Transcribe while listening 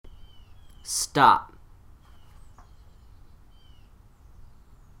Stop.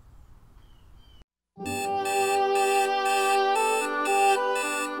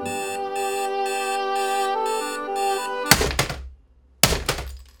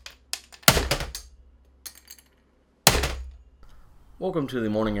 Welcome to the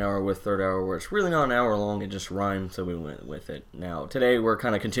morning hour with Third Hour, where it's really not an hour long, it just rhymes, so we went with it. Now, today we're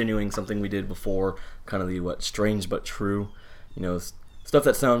kind of continuing something we did before, kind of the, strange but true, stuff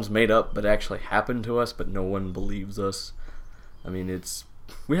that sounds made up but actually happened to us, but no one believes us. I mean,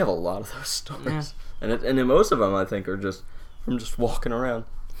 we have a lot of those stories, and then most of them, I think, are just from just walking around.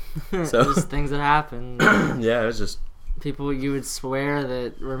 So Just things that happen. yeah, it's just People you would swear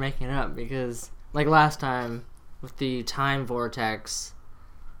that we're making it up because, like last time, with the time vortex,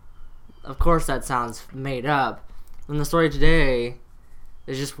 of course that sounds made up. And the story today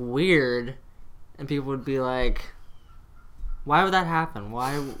is just weird, and people would be like, why would that happen?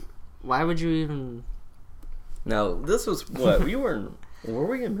 Why would you even... Now, this was what, were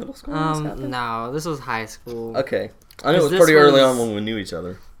we in middle school when this happened? No, this was high school. Okay. I know it was pretty early on when we knew each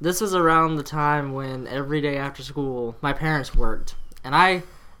other. This was around the time when every day after school, my parents worked, and I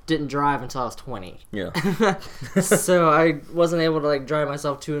didn't drive until I was 20. Yeah. So I wasn't able to drive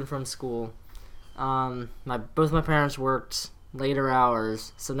myself to and from school. Both my parents worked later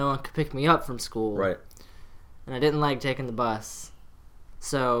hours, so no one could pick me up from school. Right. And I didn't like taking the bus.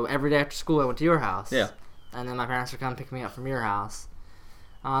 So every day after school I went to your house. Yeah. And then my parents would come pick me up from your house.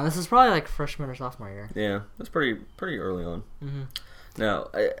 This is probably freshman or sophomore year. Yeah, that's pretty early on. Mm-hmm. Now,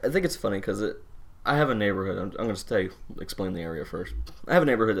 I think it's funny because I have a neighborhood. I'm going to explain the area first. I have a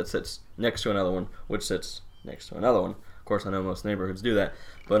neighborhood that sits next to another one, which sits next to another one. Of course, I know most neighborhoods do that.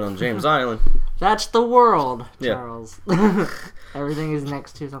 But on James Island... That's the world, Yeah. Charles. Everything is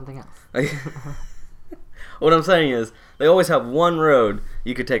next to something else. What I'm saying is, they always have one road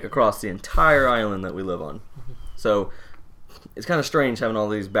you could take across the entire island that we live on. So, it's kind of strange having all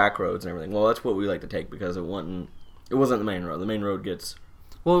these back roads and everything. Well, that's what we like to take because it wasn't the main road. The main road gets...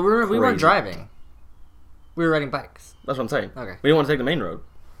 Well, we weren't crazy. driving. We were riding bikes. That's what I'm saying. Okay. We didn't want to take the main road.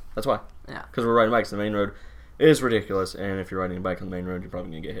 That's why. Yeah. Because we're riding bikes. The main road is ridiculous, and if you're riding a bike on the main road, you're probably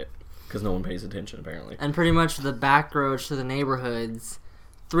going to get hit. Because no one pays attention, apparently. And pretty much the back roads to the neighborhoods,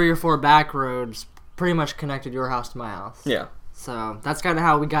 3 or 4 back roads, pretty much connected your house to my house. Yeah. So that's kind of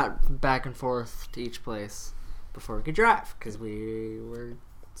how we got back and forth to each place before we could drive, because we were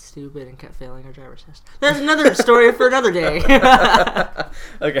stupid and kept failing our driver's test. That's another story for another day.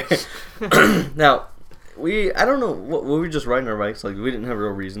 Okay. Now, I don't know, were we just riding our bikes? Like, we didn't have a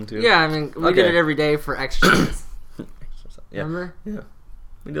real reason to. Yeah, I mean, we did it every day for exercise. Yeah. Remember? Yeah.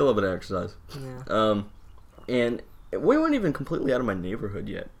 We did a little bit of exercise. Yeah. And we weren't even completely out of my neighborhood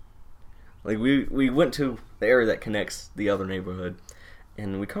yet. Like, we went to the area that connects the other neighborhood,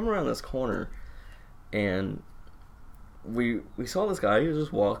 and we come around this corner, and we saw this guy. He was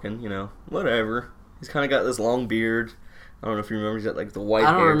just walking, whatever. He's kind of got this long beard. I don't know if you remember. He's got, the white hair.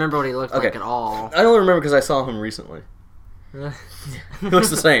 I don't remember what he looked like at all. I only remember because I saw him recently. He looks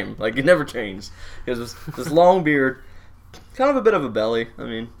the same. He never changed. He has this long beard, kind of a bit of a belly. I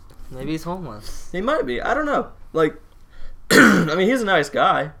mean... Maybe he's homeless. He might be. I don't know. I mean, he's a nice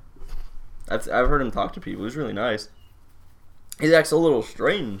guy. I've heard him talk to people. He's really nice. He acts a little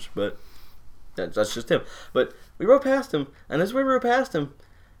strange, but that's just him. But we rode past him, and as we rode past him,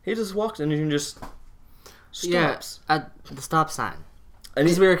 he just walks and he just stops. Yeah, at the stop sign. And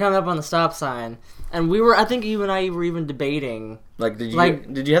Because we were coming up on the stop sign, and I think you and I were even debating. Did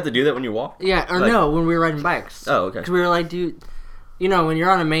you have to do that when you walked? Yeah, or no, when we were riding bikes. Oh, okay. Because we were like, dude, when you're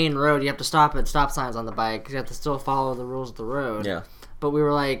on a main road, you have to stop at stop signs on the bike, because you have to still follow the rules of the road. Yeah. But we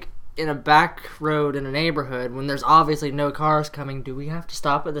were like, in a back road in a neighborhood, when there's obviously no cars coming, do we have to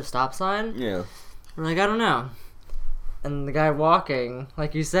stop at the stop sign? Yeah. We're like, I don't know. And the guy walking,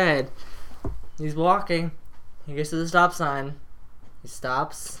 like you said, he's walking. He gets to the stop sign. He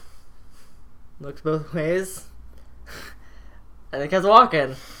stops. Looks both ways. And he kept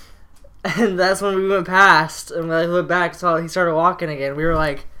walking. And that's when we went past. And when I looked back, saw he started walking again. We were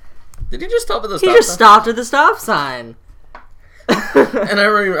like... Did he just stop at the stop sign? He just stopped at the stop sign. And I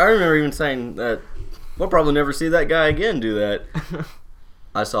remember even saying that we'll probably never see that guy again do that.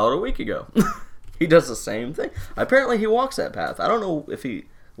 I saw it a week ago. He does the same thing. Apparently he walks that path. I don't know if he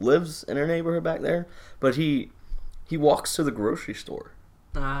lives in our neighborhood back there, but he walks to the grocery store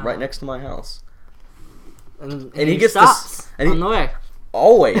right next to my house. And he gets stops on the way.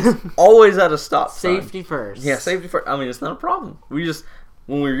 Always at a stop sign. Safety first. Yeah, safety first. I mean, it's not a problem. When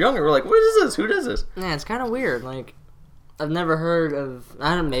we were younger, we're like, what is this? Who does this? Yeah, it's kind of weird. I've never heard of...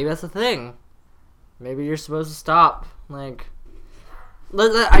 I don't know, maybe that's the thing. Maybe you're supposed to stop.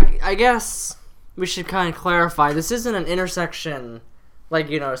 I guess we should kind of clarify. This isn't an intersection, like,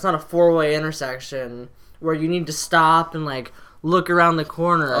 it's not a four-way intersection where you need to stop and, like, look around the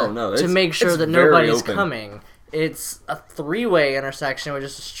corner to make sure that nobody's coming. It's a three-way intersection with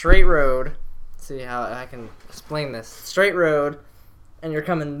just a straight road. Let's see how I can explain this. Straight road, and you're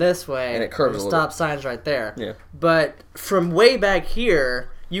coming this way, and it curves the stop sign's right there. Yeah. But from way back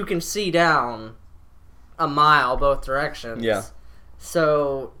here, you can see down a mile both directions. Yeah.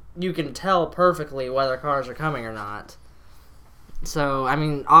 So you can tell perfectly whether cars are coming or not. So, I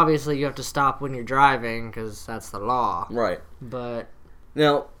mean, obviously you have to stop when you're driving because that's the law. Right. But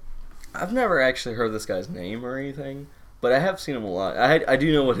now, I've never actually heard this guy's name or anything, but I have seen him a lot. I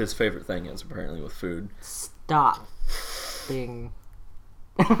do know what his favorite thing is, apparently, with food. Stop being...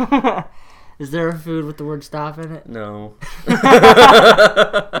 Is there a food with the word stop in it? No.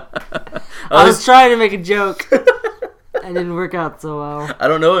 I was trying to make a joke. It didn't work out so well. I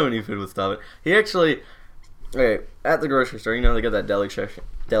don't know any food with stop it. He actually... Okay, at the grocery store, they got that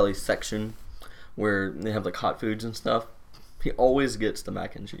deli section where they have, like, hot foods and stuff. He always gets the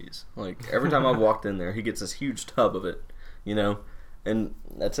mac and cheese. Like, every time I've walked in there, he gets this huge tub of it, and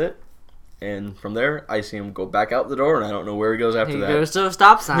that's it. And from there, I see him go back out the door, and I don't know where he goes after that. He goes to a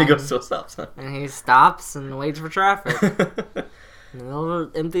stop sign. He goes to a stop sign. And he stops and waits for traffic. In the middle of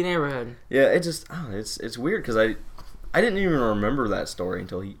an empty neighborhood. Yeah, it's weird, because I didn't even remember that story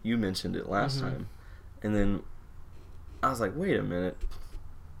until you mentioned it last time. And then I was like, wait a minute.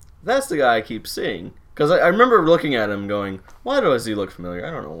 That's the guy I keep seeing. Because I remember looking at him going, why does he look familiar?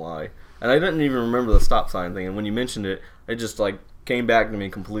 I don't know why. And I didn't even remember the stop sign thing. And when you mentioned it, it just, like, came back to me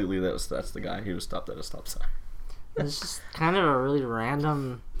completely. That's the guy who was stopped at a stop sign. It's just kind of a really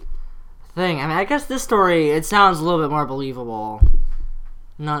random thing. I mean, I guess this story, it sounds a little bit more believable.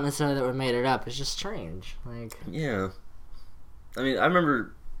 Not necessarily that we made it up. It's just strange. Like, yeah. I mean, I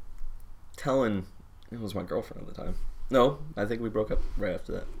remember telling... It was my girlfriend at the time. No, I think we broke up right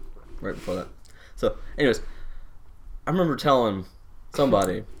after that. Right before that. So, anyways, I remember telling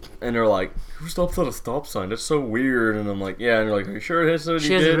somebody, and they're like, who stops at a stop sign? That's so weird. And I'm like, yeah. And they're like, are you sure it is what you did?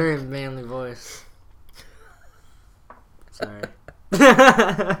 She has a very manly voice. Sorry.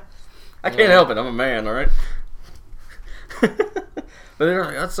 I can't help it. I'm a man, alright? But they're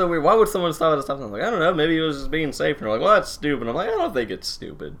like, that's so weird. Why would someone stop at a stop sign? I'm like, I don't know. Maybe he was just being safe. And they're like, well, that's stupid. I'm like, I don't think it's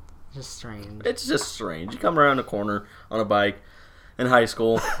stupid. Just strange. It's just strange. You come around a corner on a bike in high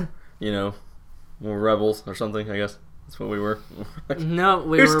school, we're rebels or something, I guess. That's what we were. No,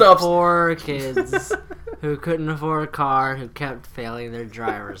 we were poor kids who couldn't afford a car who kept failing their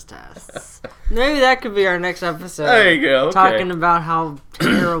driver's tests. Maybe that could be our next episode. There you go. Okay. Talking about how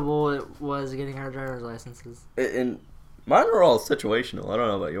terrible it was getting our driver's licenses. And mine were all situational. I don't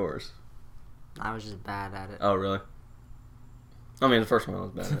know about yours. I was just bad at it. Oh, really? I mean, the first one I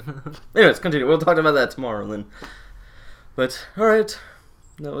was bad at. Anyways, continue. We'll talk about that tomorrow then. But, alright.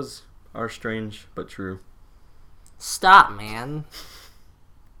 That was our strange but true. Stop, man.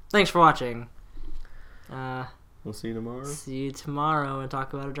 Thanks for watching. We'll see you tomorrow. See you tomorrow and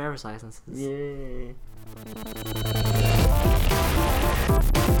talk about our driver's licenses. Yay.